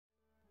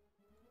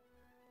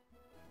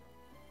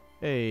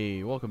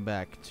Hey, welcome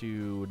back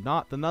to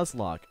not the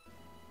Nuzlocke.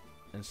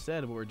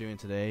 Instead, what we're doing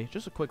today,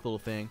 just a quick little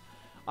thing.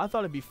 I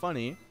thought it'd be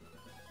funny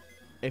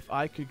if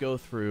I could go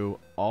through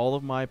all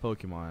of my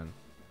Pokemon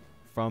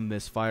from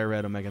this Fire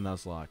Red Omega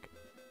Nuzlocke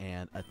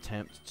and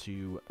attempt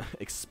to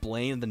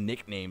explain the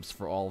nicknames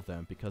for all of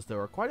them, because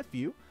there are quite a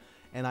few,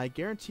 and I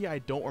guarantee I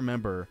don't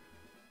remember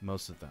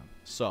most of them.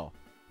 So,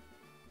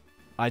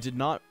 I did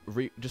not,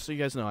 just so you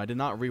guys know, I did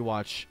not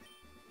rewatch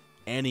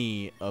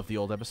any of the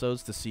old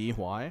episodes to see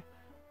why.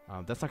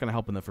 That's not going to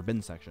help in the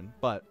Forbidden section,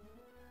 but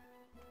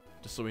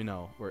just so we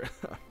know, we're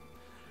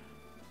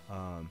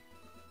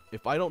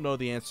if I don't know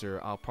the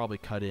answer, I'll probably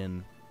cut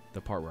in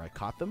the part where I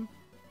caught them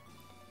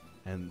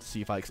and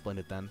see if I explained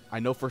it then. I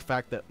know for a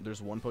fact that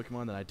there's one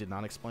Pokemon that I did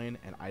not explain,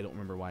 and I don't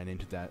remember why I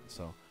named it that,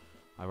 so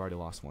I've already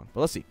lost one. But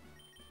let's see.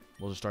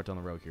 We'll just start down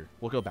the road here.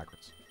 We'll go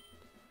backwards.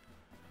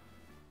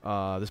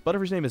 This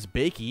Butterfree's name is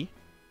Bakey.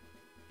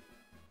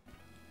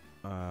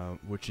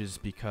 Which is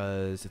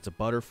because it's a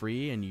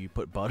Butterfree and you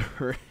put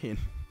butter in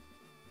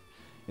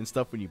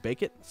stuff when you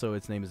bake it, so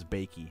its name is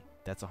Bakey.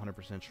 That's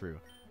 100% true.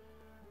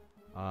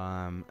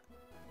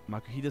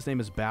 Makuhita's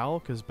name is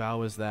Bao because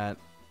Bao is that,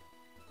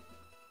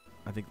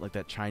 I think, like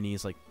that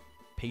Chinese like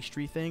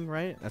pastry thing,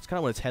 right? That's kind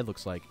of what its head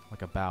looks like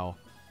a bao.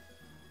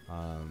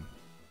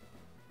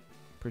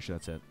 Pretty sure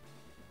that's it.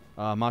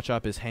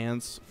 Machop is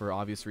hands for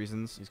obvious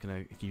reasons. He's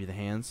gonna give you the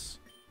hands.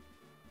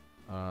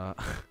 A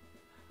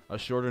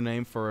shorter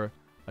name for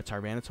a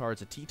Tyranitar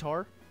is a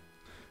T-Tar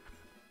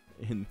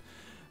in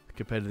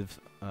competitive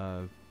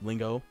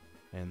lingo,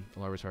 and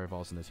Larvitar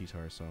evolves into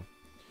T-Tar, so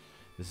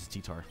this is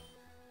T-Tar.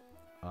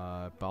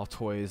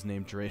 Baltoy is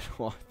named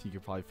Dreidel. You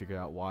could probably figure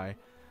out why.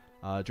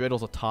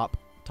 Dreidel's a top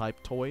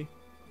type toy,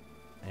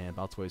 and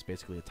Baltoy is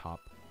basically a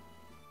top.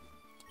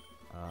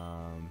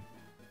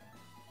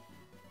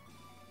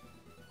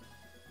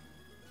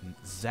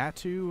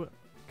 Xatu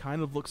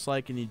kind of looks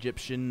like an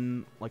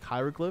Egyptian like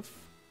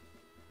hieroglyph.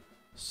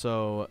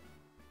 So,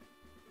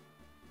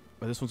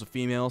 but this one's a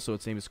female, so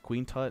its name is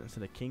Queen Tut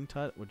instead of King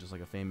Tut, which is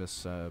like a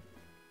famous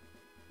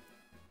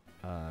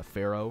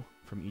pharaoh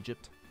from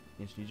Egypt,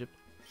 ancient Egypt.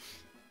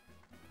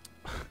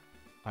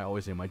 I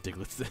always name my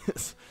Diglets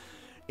this.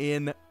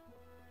 In,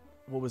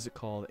 what was it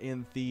called?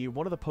 In the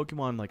one of the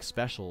Pokemon like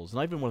specials,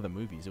 not even one of the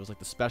movies. It was like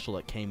the special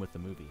that came with the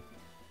movie.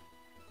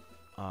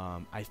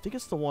 I think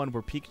it's the one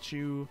where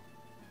Pikachu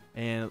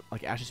and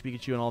like Ash's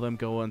Pikachu and all them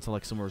go into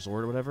like some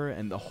resort or whatever,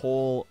 and the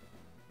whole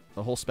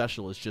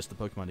special is just the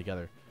Pokemon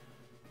together.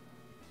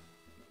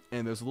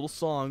 And there's a little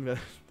song that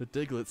the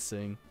Diglets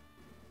sing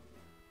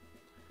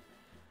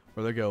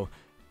where they go,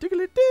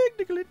 Diglett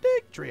dig,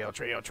 trio,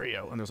 trio,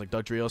 trio. And there's like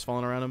Doug Trios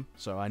falling around him.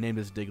 So I named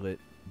this Diglett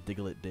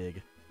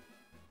Dig.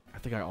 I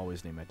think I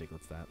always name my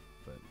Diglets that,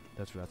 but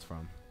that's where that's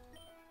from.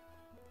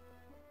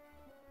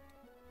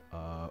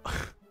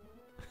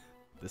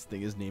 This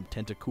thing is named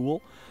Tentacool.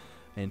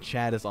 And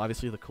Chad is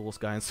obviously the coolest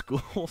guy in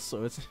school,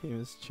 so its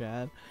name is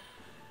Chad.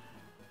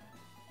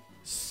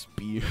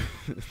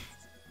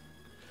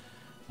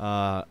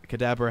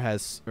 Kadabra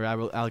has, or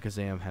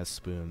Alakazam has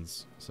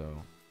spoons,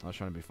 so I was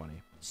trying to be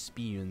funny.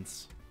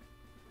 Spoons.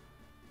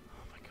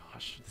 Oh my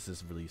gosh, this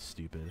is really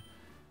stupid.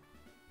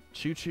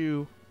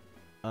 Choo-Choo,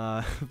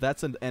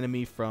 that's an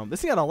enemy from,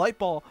 this thing got a light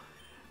ball!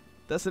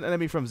 That's an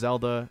enemy from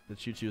Zelda. The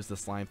Choo-Choo is the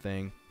slime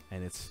thing,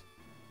 and it's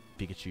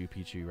Pikachu,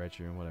 Pichu,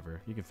 Raichu, and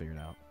whatever. You can figure it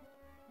out.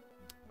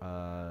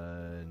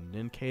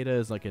 Nincada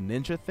is like a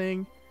ninja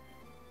thing.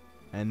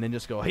 And then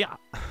just go, yeah,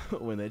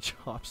 when they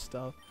chop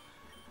stuff.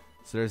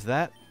 So there's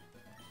that.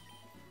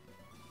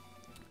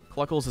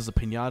 Cluckles is a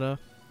pinata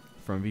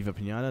from Viva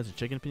Pinata. It's a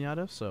chicken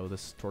pinata, so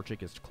this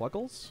Torchic is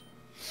Cluckles.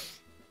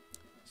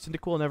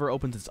 Cyndaquil never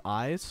opens its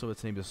eyes, so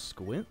its name is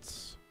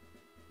Squints.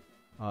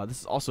 This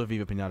is also a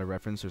Viva Pinata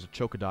reference. There's a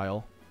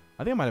Chocodile.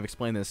 I think I might have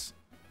explained this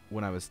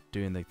when I was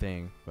doing the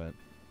thing, but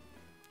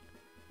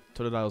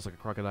Totodile is like a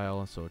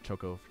crocodile, so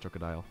Choco for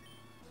Chocodile.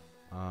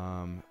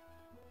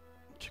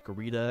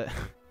 Chikorita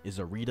is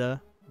a Rita,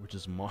 which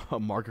is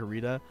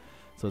Margarita,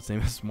 so its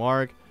name is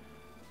Marg.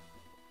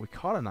 We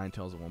caught a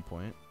Ninetales at one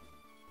point,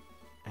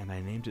 and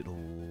I named it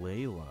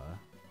Layla.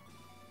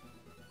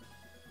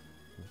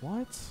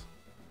 What?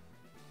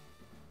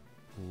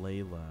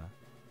 Layla.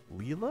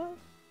 Leela?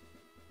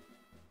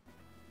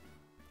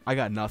 I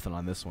got nothing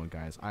on this one,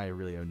 guys. I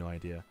really have no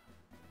idea.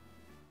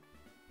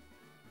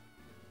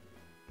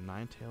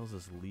 Ninetales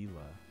is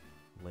Leela.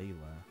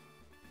 Layla.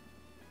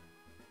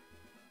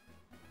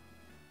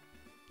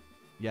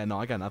 Yeah, no,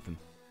 I got nothing.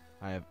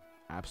 I have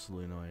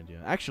absolutely no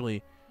idea.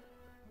 Actually,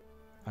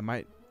 I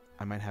might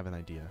have an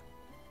idea.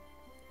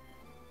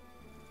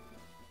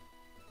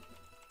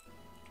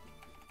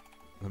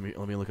 Let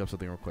me look up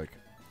something real quick.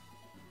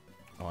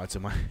 Oh, it's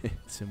in my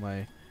it's in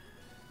my.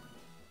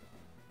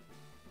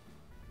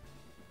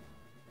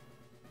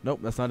 Nope,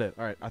 that's not it.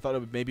 All right, I thought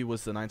it maybe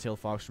was the Nine-Tailed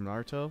Fox from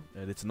Naruto,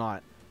 and it's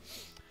not.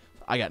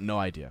 I got no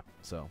idea,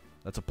 so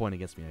that's a point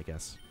against me, I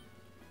guess.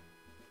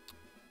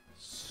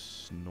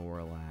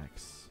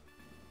 Snorlax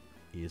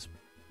is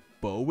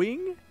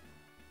Bowing?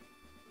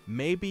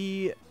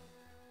 Maybe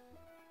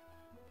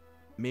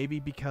maybe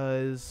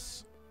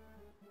because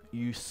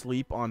you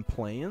sleep on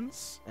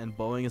planes and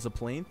Boeing is a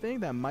plane thing.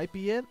 That might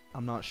be it.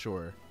 I'm not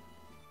sure.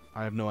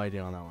 I have no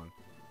idea on that one.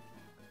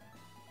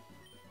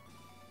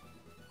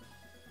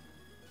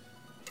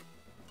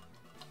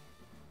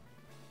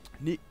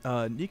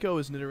 Nico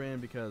is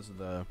Nidoran because of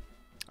the...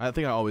 I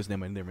think I always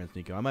name my Nidorans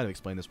Nico. I might have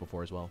explained this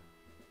before as well.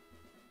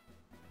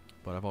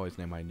 But I've always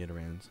named my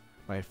Nidorans.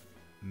 My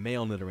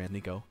male Nidoran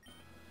Nico.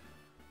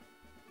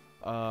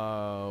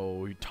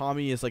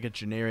 Tommy is like a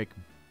generic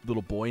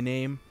little boy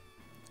name.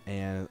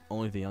 And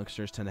only the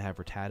youngsters tend to have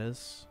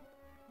Rattatas.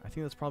 I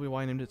think that's probably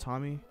why I named it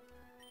Tommy.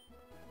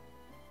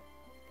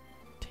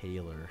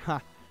 Taylor.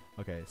 Ha!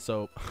 Okay,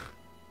 so...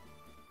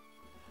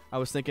 I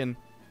was thinking...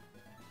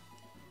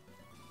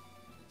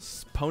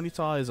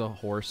 Ponyta is a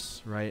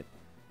horse, right?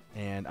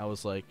 And I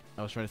was trying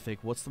to think,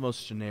 what's the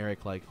most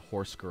generic, like,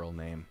 horse girl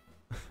name?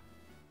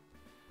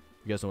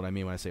 You guys know what I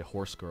mean when I say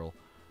horse girl.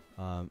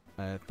 I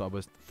thought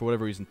for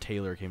whatever reason,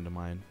 Taylor came to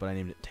mind, but I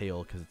named it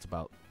Tail because it's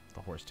about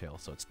the horse tail,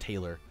 so it's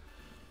Taylor.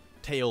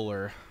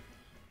 Taylor.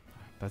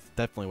 That's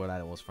definitely what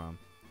that was from.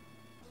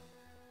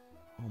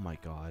 Oh my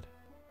god.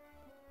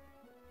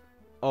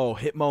 Oh,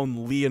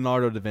 Hitmon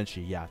Leonardo da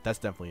Vinci. Yeah, that's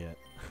definitely it.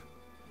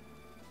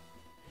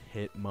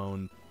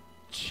 Hitmon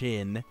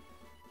Chin.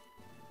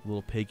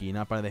 Little piggy,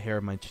 not by the hair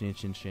of my chin.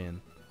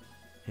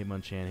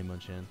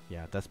 Hitmonchan.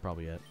 Yeah, that's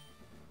probably it.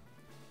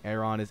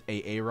 Aaron is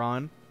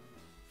Aaron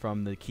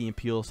from the Key and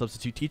Peele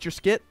substitute teacher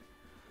skit.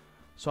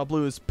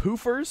 Swablu is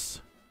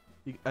Poofers.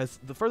 As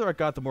the further I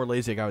got, the more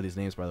lazy I got with these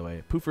names, by the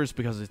way. Poofers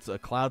because it's a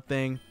cloud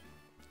thing.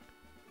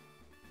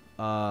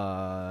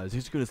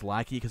 Zuzukun is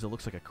Lackey because it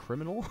looks like a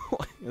criminal.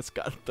 It's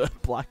got the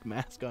black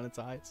mask on its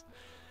eyes.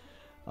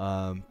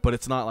 But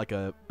it's not like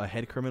a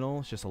head criminal.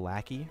 It's just a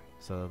lackey.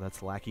 So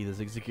that's Lackey the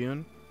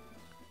Zigzagoon.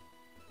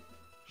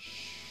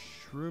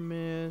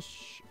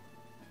 Shroomish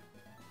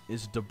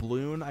is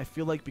Doubloon. I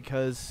feel like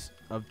because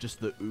of just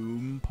the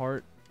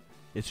part,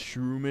 it's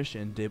Shroomish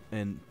and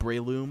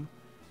Breloom.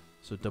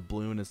 So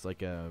Doubloon is like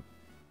the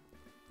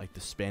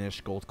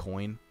Spanish gold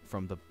coin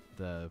from the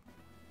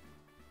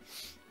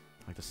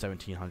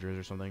 1700s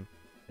or something.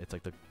 It's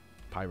like the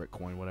pirate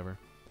coin, whatever.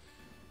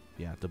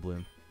 Yeah,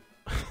 Doubloon.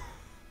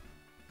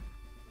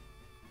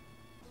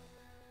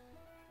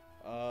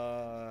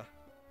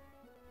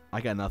 I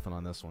got nothing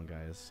on this one,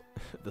 guys.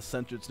 The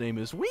Sentry's name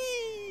is Wee.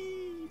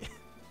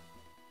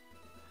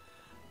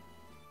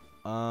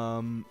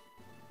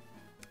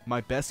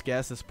 My best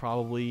guess is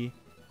probably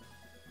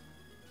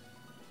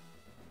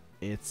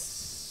it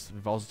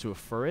evolves into a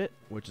furret,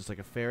 which is like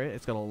a ferret.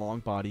 It's got a long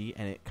body,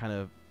 and it kind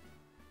of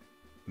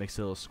makes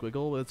a little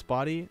squiggle with its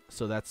body.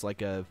 So that's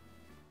like a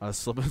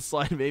slip and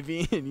slide,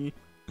 maybe, and you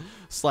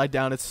slide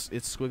down its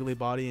squiggly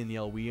body and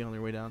yell "wee" on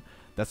your way down.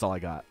 That's all I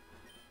got.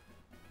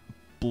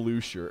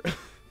 Blue shirt.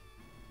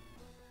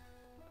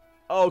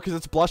 Oh, because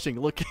it's blushing.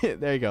 Look,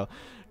 there you go.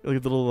 Look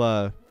at the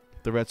little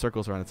the red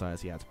circles around its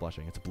eyes. Yeah, it's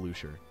blushing. It's a blue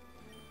shirt.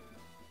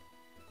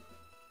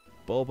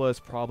 Bulba is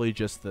probably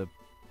just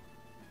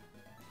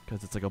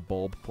because it's like a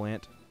bulb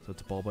plant, so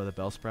it's a Bulba the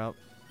Bellsprout.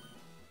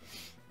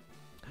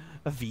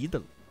 A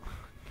Weedle.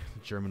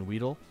 German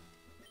Weedle.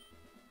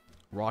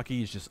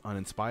 Rocky is just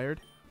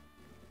uninspired.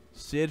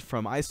 Sid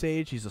from Ice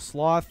Age, he's a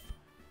sloth.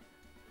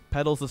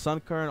 Petals the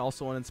Sunkern,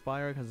 also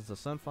uninspired because it's a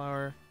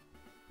sunflower.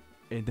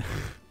 And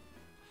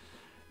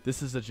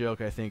this is a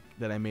joke I think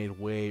that I made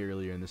way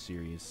earlier in the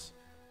series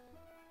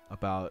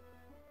about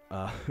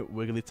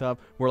Wigglytuff.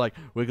 We're like,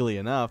 wiggly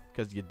enough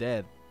because you're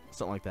dead.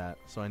 Something like that.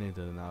 So I named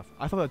it Enough.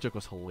 I thought that joke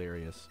was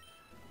hilarious.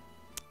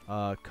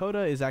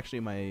 Coda is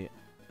actually my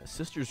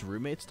sister's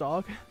roommate's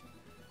dog.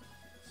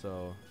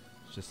 So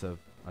it's just a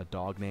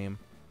dog name.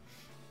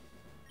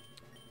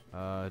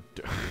 I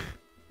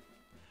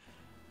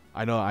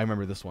know, I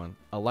remember this one.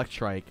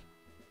 Electrike,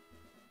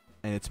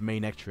 and it's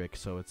Manectric,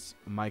 so it's,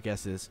 my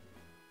guess is,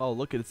 oh,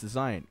 look at its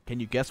design.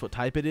 Can you guess what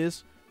type it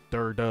is?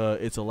 Duh,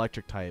 it's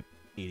electric type,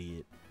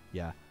 idiot.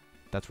 Yeah,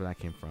 that's where that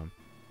came from.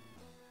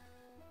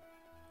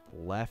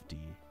 Lefty.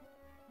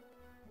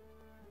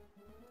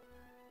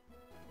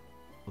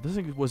 Well, this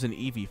thing was an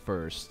Eevee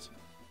first.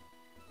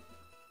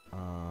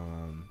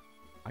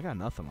 I got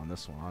nothing on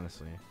this one,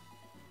 honestly.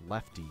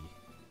 Lefty,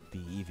 the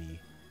Eevee.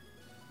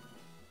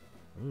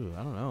 Ooh,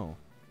 I don't know.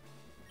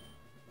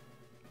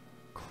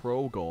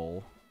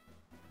 Krogol.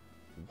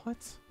 What?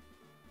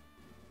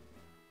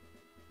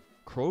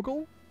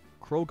 Krogol?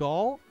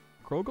 Krogol?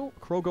 Krogol?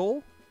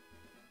 Krogol?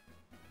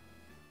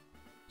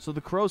 So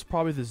the crow's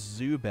probably the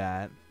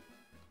Zubat.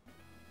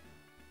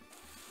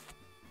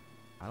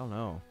 I don't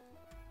know.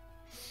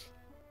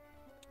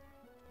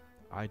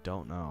 I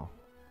don't know.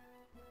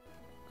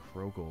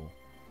 Krogol.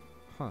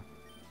 Huh.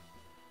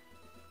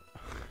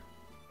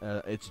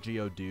 It's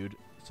Geodude,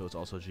 so it's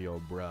also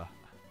Geobruh.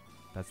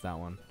 That's that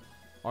one.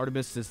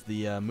 Artemis is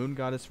the moon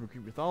goddess from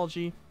Greek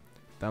mythology.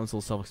 That one's a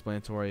little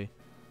self-explanatory.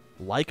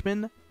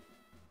 Lycman?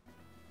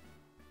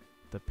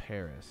 The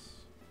Paris.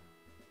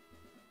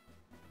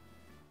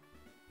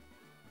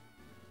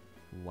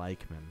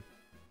 Lycman.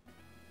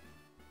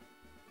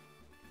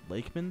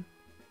 Lakeman?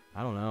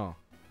 I don't know.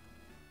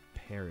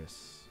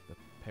 The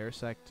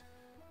Parasect.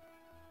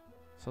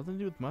 Something to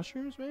do with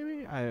mushrooms,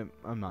 maybe?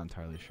 I'm not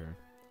entirely sure.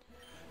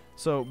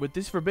 So, with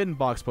these Forbidden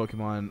Box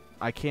Pokemon,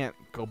 I can't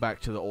go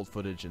back to the old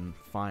footage and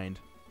find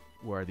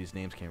where these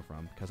names came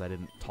from, because I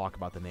didn't talk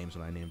about the names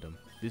when I named them.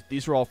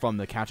 These were all from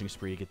the catching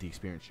spree to get the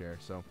experience share,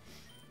 so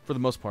for the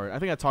most part. I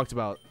think I talked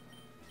about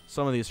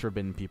some of these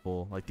Forbidden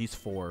people, like these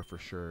 4 for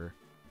sure.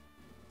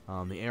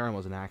 The Aron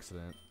was an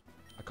accident.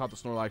 I caught the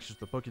Snorlax just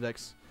with the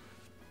Pokédex.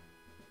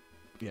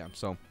 Yeah,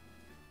 so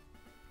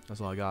that's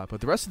all I got.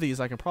 But the rest of these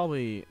I can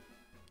probably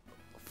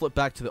flip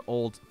back to the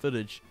old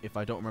footage if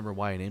I don't remember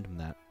why I named them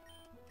that.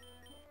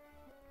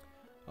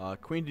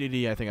 Queen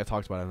DD, I think I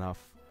talked about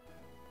enough.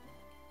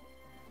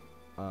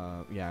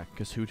 Yeah,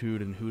 because Hoot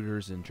and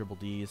Hooters and Triple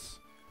D's.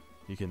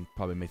 You can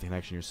probably make the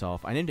connection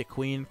yourself. I named it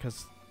Queen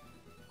because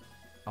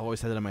I've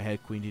always had it in my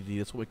head, Queen DD.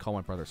 That's what we call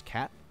my brother's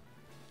cat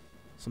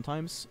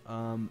sometimes.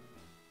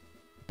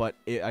 But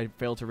I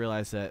failed to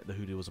realize that the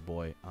Hoodoo was a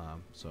boy. I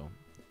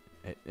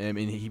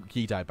mean,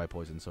 he died by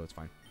poison, so it's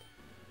fine.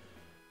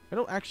 I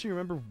don't actually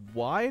remember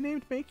why I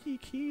named Mankey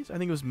Keys. I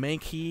think it was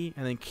Mankey,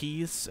 and then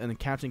Keys, and then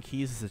Captain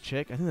Keys is a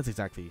chick. I think that's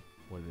exactly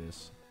what it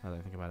is, now that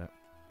I think about it.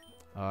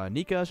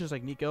 Nika is just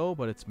like Nico,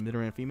 but it's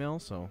Nidoran female,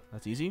 so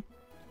that's easy.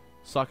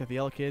 Socket the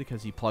Yellow Kid,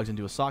 because he plugs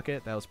into a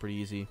socket. That was pretty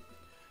easy.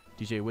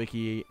 DJ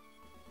Wiki,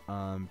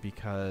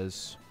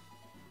 because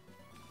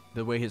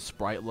the way his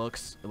sprite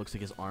looks, it looks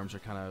like his arms are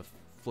kind of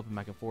flipping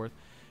back and forth.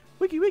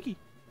 Wiki!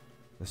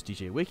 That's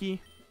DJ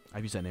Wiki.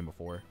 I've used that name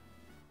before.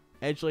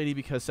 Edge Lady,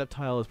 because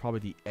Sceptile is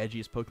probably the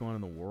edgiest Pokemon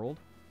in the world.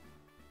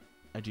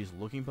 Edgiest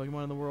looking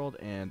Pokemon in the world,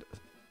 and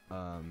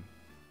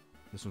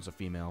this one's a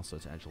female, so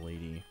it's Edge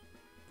Lady.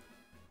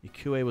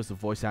 Ikue was the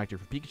voice actor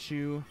for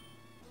Pikachu.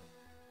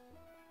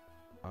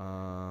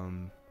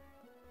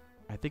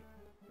 I think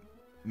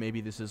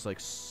maybe this is like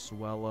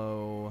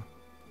Swellow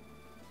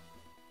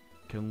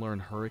can learn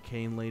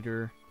Hurricane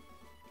later,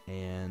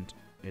 and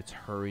it's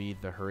Hurry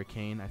the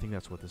Hurricane. I think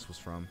that's what this was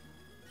from.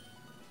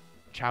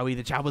 Chowie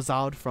the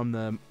Chowazard from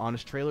the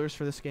Honest trailers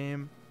for this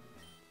game.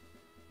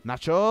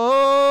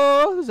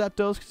 Nacho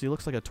Zapdos, because he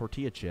looks like a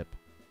tortilla chip.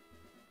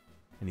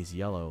 And he's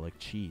yellow, like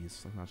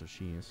cheese, like nacho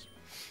cheese.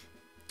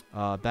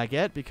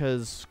 Baguette,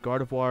 because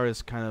Gardevoir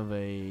is kind of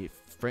a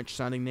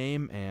French-sounding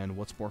name, and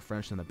what's more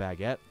French than a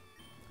baguette?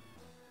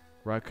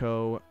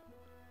 Raikou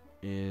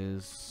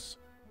is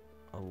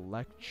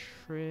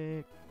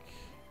electric.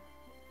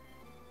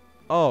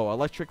 Oh,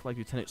 electric like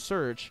Lieutenant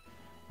Surge,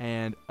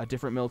 and a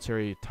different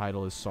military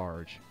title is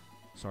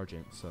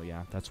Sergeant. So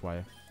yeah, that's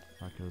why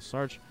Raikou is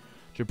Sarge.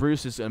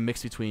 Jabruce is a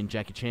mix between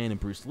Jackie Chan and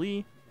Bruce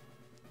Lee.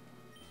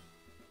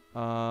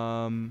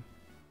 Hausen.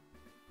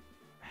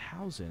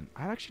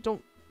 I actually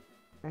don't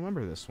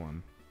remember this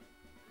one.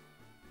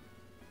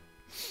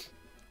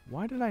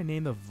 Why did I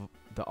name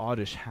the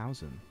Oddish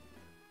Hausen?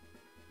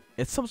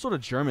 It's some sort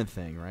of German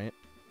thing, right?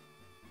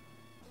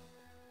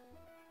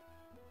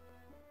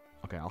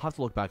 Okay, I'll have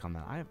to look back on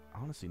that. I have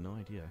honestly no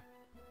idea.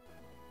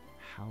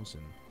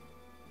 Hausen.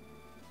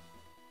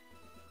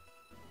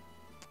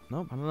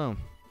 Nope, I don't know.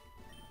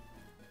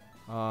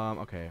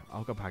 Okay,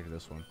 I'll go back to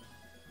this one.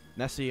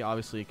 Nessie,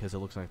 obviously, because it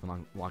looks like the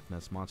Loch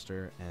Ness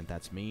Monster, and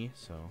that's me,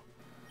 so...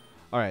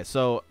 Alright,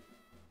 so...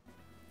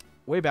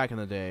 Way back in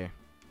the day,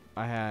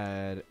 I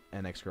had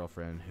an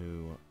ex-girlfriend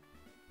who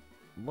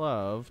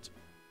loved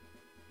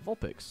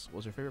Vulpix,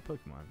 was her favorite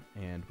Pokemon,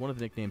 and one of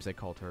the nicknames I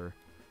called her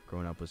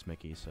growing up was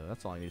Mickey, so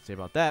that's all I need to say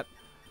about that.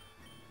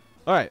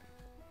 Alright,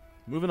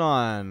 moving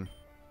on.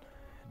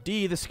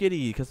 D the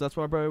Skitty, because that's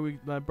my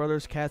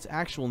brother's cat's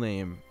actual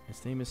name.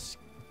 His name is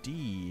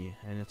D,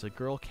 and it's a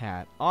girl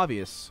cat.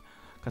 Obvious.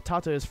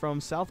 Katata is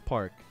from South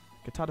Park.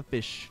 Katata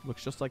fish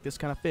looks just like this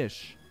kind of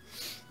fish.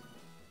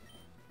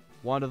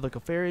 Wanda the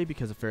Clefairy,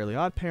 because of Fairly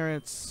Odd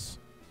Parents.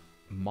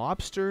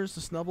 Mobster's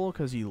the Snubble,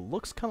 because he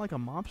looks kind of like a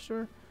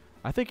mobster.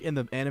 I think in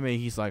the anime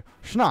he's like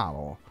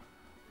Schnabel,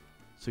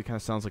 so he kind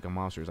of sounds like a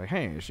mobster. He's like,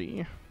 hey,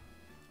 she.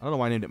 I don't know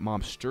why I named it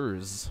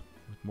Mobsters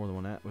with more than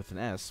one with an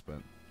S,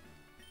 but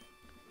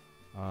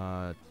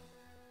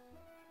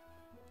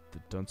the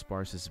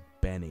Dunsparce is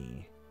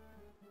Benny.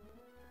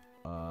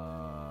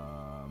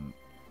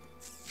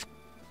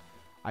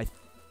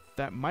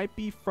 That might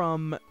be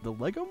from the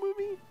Lego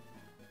Movie.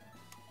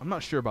 I'm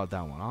not sure about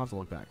that one. I'll have to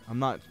look back. I'm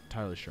not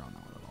entirely sure on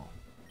that one at all.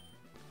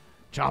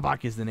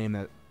 Jabak is the name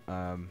that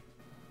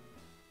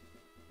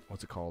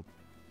what's it called?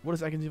 What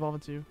does Ekans evolve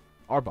into?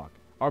 Arbok.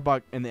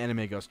 Arbok in the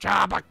anime goes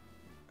Jabak,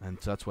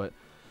 and so that's what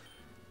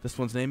this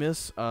one's name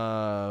is.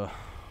 Boat.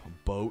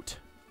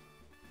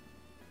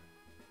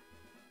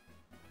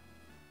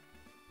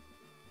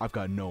 I've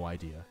got no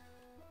idea.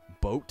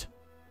 Boat.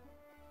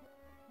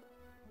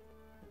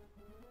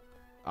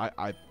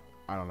 I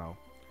don't know.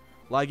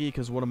 Laggy,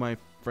 because one of my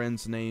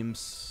friends'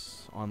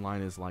 names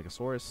online is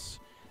Lygosaurus.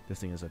 This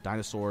thing is a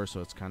dinosaur,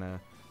 so it's kind of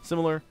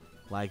similar.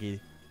 Laggy.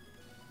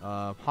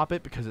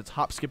 Hoppit, because it's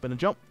hop, skip, and a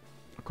jump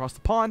across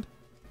the pond.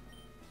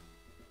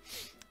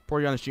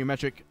 Porygon is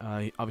geometric.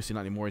 Obviously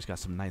not anymore. He's got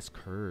some nice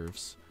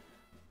curves.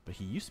 But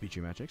he used to be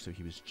geometric, so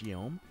he was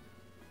Geom.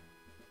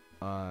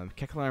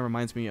 Kekline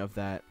reminds me of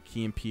that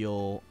Key and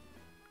Peele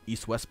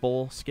East-West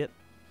Bowl skit.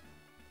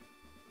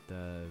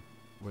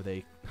 Where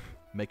they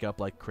make up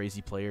like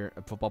crazy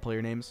football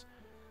player names.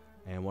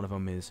 And one of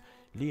them is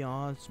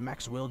Leon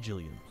Maxwell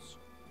Gilliams.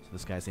 So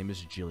this guy's name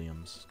is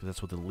Gilliams, because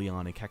that's what the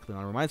Leon and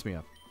Kekline reminds me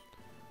of.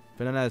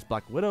 Venona is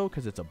Black Widow,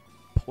 because it's a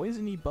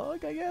poisony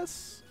bug, I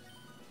guess?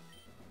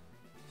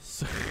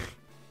 So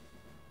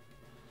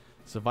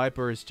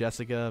Viper is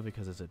Jessica,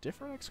 because it's a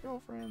different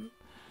ex-girlfriend.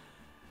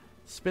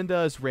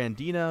 Spinda is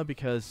Randina,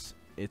 because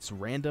it's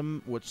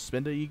random which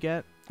Spinda you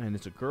get, and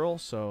it's a girl,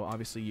 so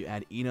obviously you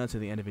add Ina to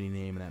the end of any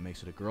name, and that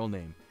makes it a girl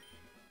name.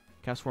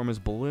 Castform is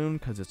Balloon,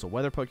 because it's a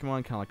weather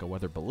Pokemon, kind of like a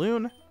weather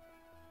balloon.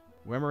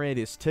 Remoraid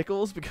is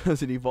Tickles,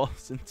 because it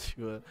evolves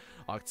into an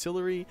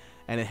auxiliary,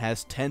 and it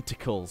has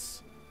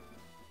tentacles.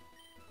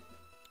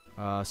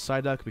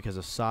 Psyduck, because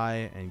of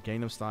Psy and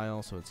Gangnam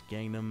Style, so it's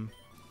Gangnam.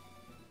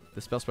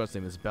 The Spellsprout's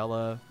name is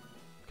Bella,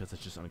 because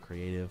it's just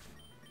uncreative.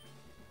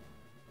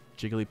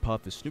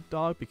 Jigglypuff is Snoop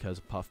Dogg, because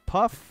Puff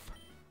Puff.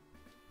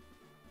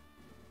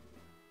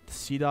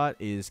 C-Dot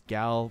is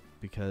Gal,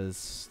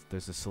 because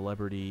there's a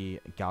celebrity,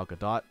 Gal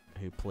Gadot,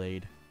 who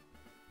played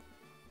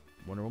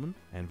Wonder Woman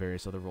and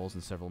various other roles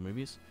in several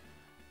movies.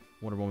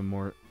 Wonder Woman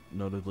more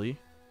notably.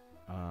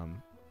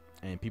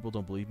 And people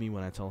don't believe me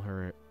when I tell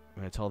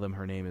them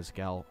her name is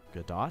Gal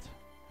Gadot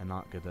and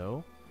not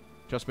Gadot.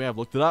 Trust me, I've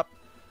looked it up.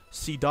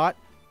 C-Dot,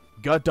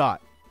 Gadot,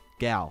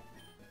 Gal.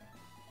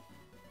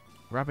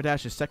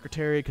 Rapidash is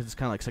Secretary, because it's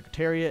kind of like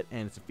Secretariat,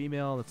 and it's a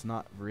female. That's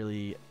not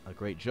really a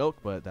great joke,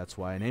 but that's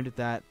why I named it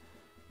that.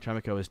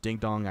 Tramico is Ding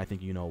Dong. I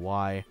think you know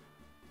why.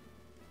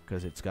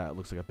 Because it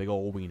looks like a big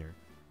old wiener.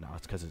 No,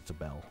 it's because it's a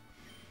bell.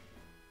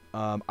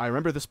 I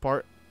remember this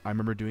part. I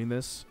remember doing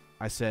this.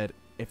 I said,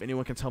 if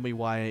anyone can tell me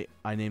why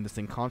I named this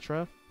thing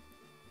Contra,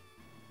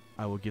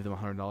 I will give them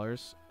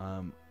 $100.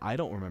 I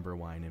don't remember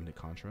why I named it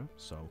Contra,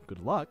 so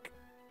good luck.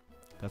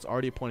 That's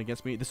already a point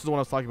against me. This is the one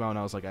I was talking about, and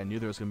I was like, I knew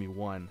there was going to be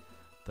one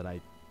that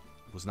I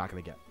was not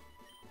going to get.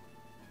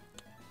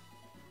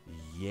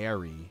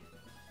 Yeri.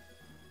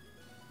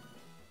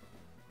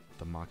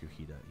 The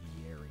Makuhita.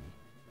 Yeri.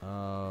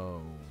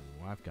 Oh,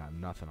 I've got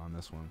nothing on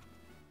this one.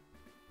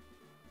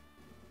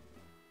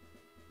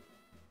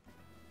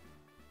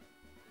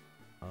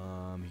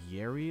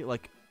 Yeri?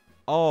 Like,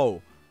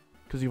 oh,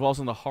 because you've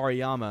also done the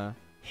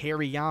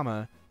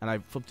Hariyama, and I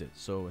flipped it.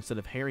 So instead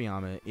of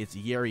Hariyama, it's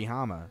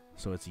Yerihama.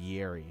 So it's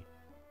Yeri.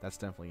 That's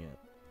definitely it.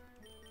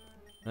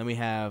 Then we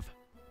have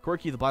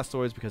Quirky the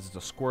Blastoise, because it's a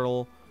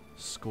Squirtle.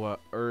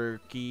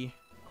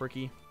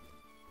 Quirky.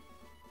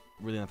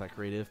 Really not that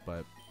creative,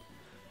 but...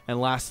 And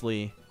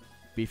lastly,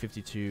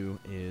 B-52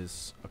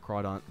 is a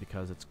Crawdont,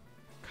 because it's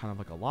kind of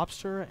like a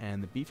lobster,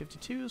 and the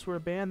B-52s were a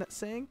band that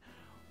sang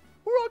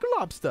Rock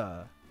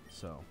Lobster.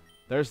 So,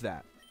 there's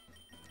that.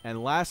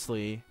 And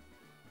lastly,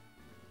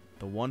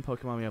 the one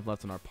Pokemon we have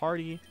left in our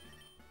party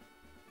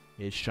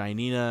is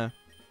Shinina,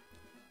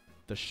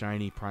 the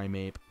shiny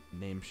Primeape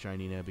named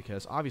Shinina,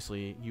 because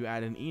obviously you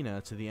add an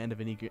Ina to the end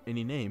of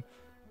any name,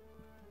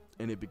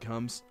 and it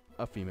becomes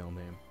a female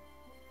name.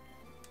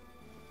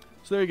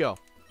 So there you go.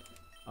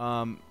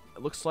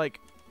 It looks like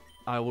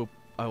I will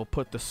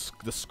put the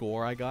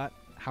score I got,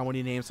 how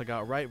many names I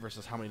got right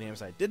versus how many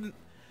names I didn't.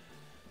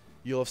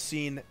 You'll have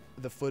seen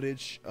the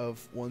footage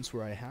of ones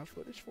where I have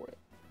footage for it,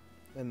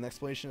 and an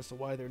explanation as to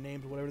why they're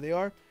named whatever they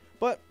are.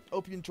 But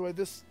hope you enjoyed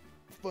this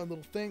fun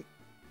little thing.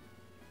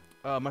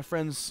 My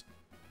friends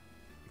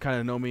kind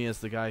of know me as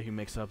the guy who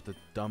makes up the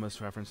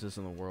dumbest references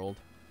in the world.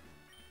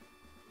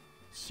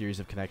 Series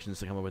of connections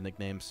to come up with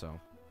nicknames, so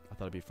I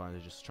thought it'd be fun to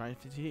just try and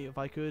see if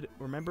I could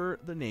remember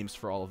the names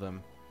for all of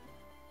them.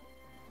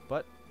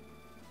 But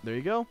there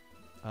you go.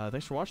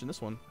 Thanks for watching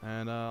this one,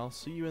 and I'll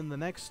see you in the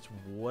next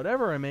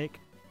whatever I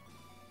make.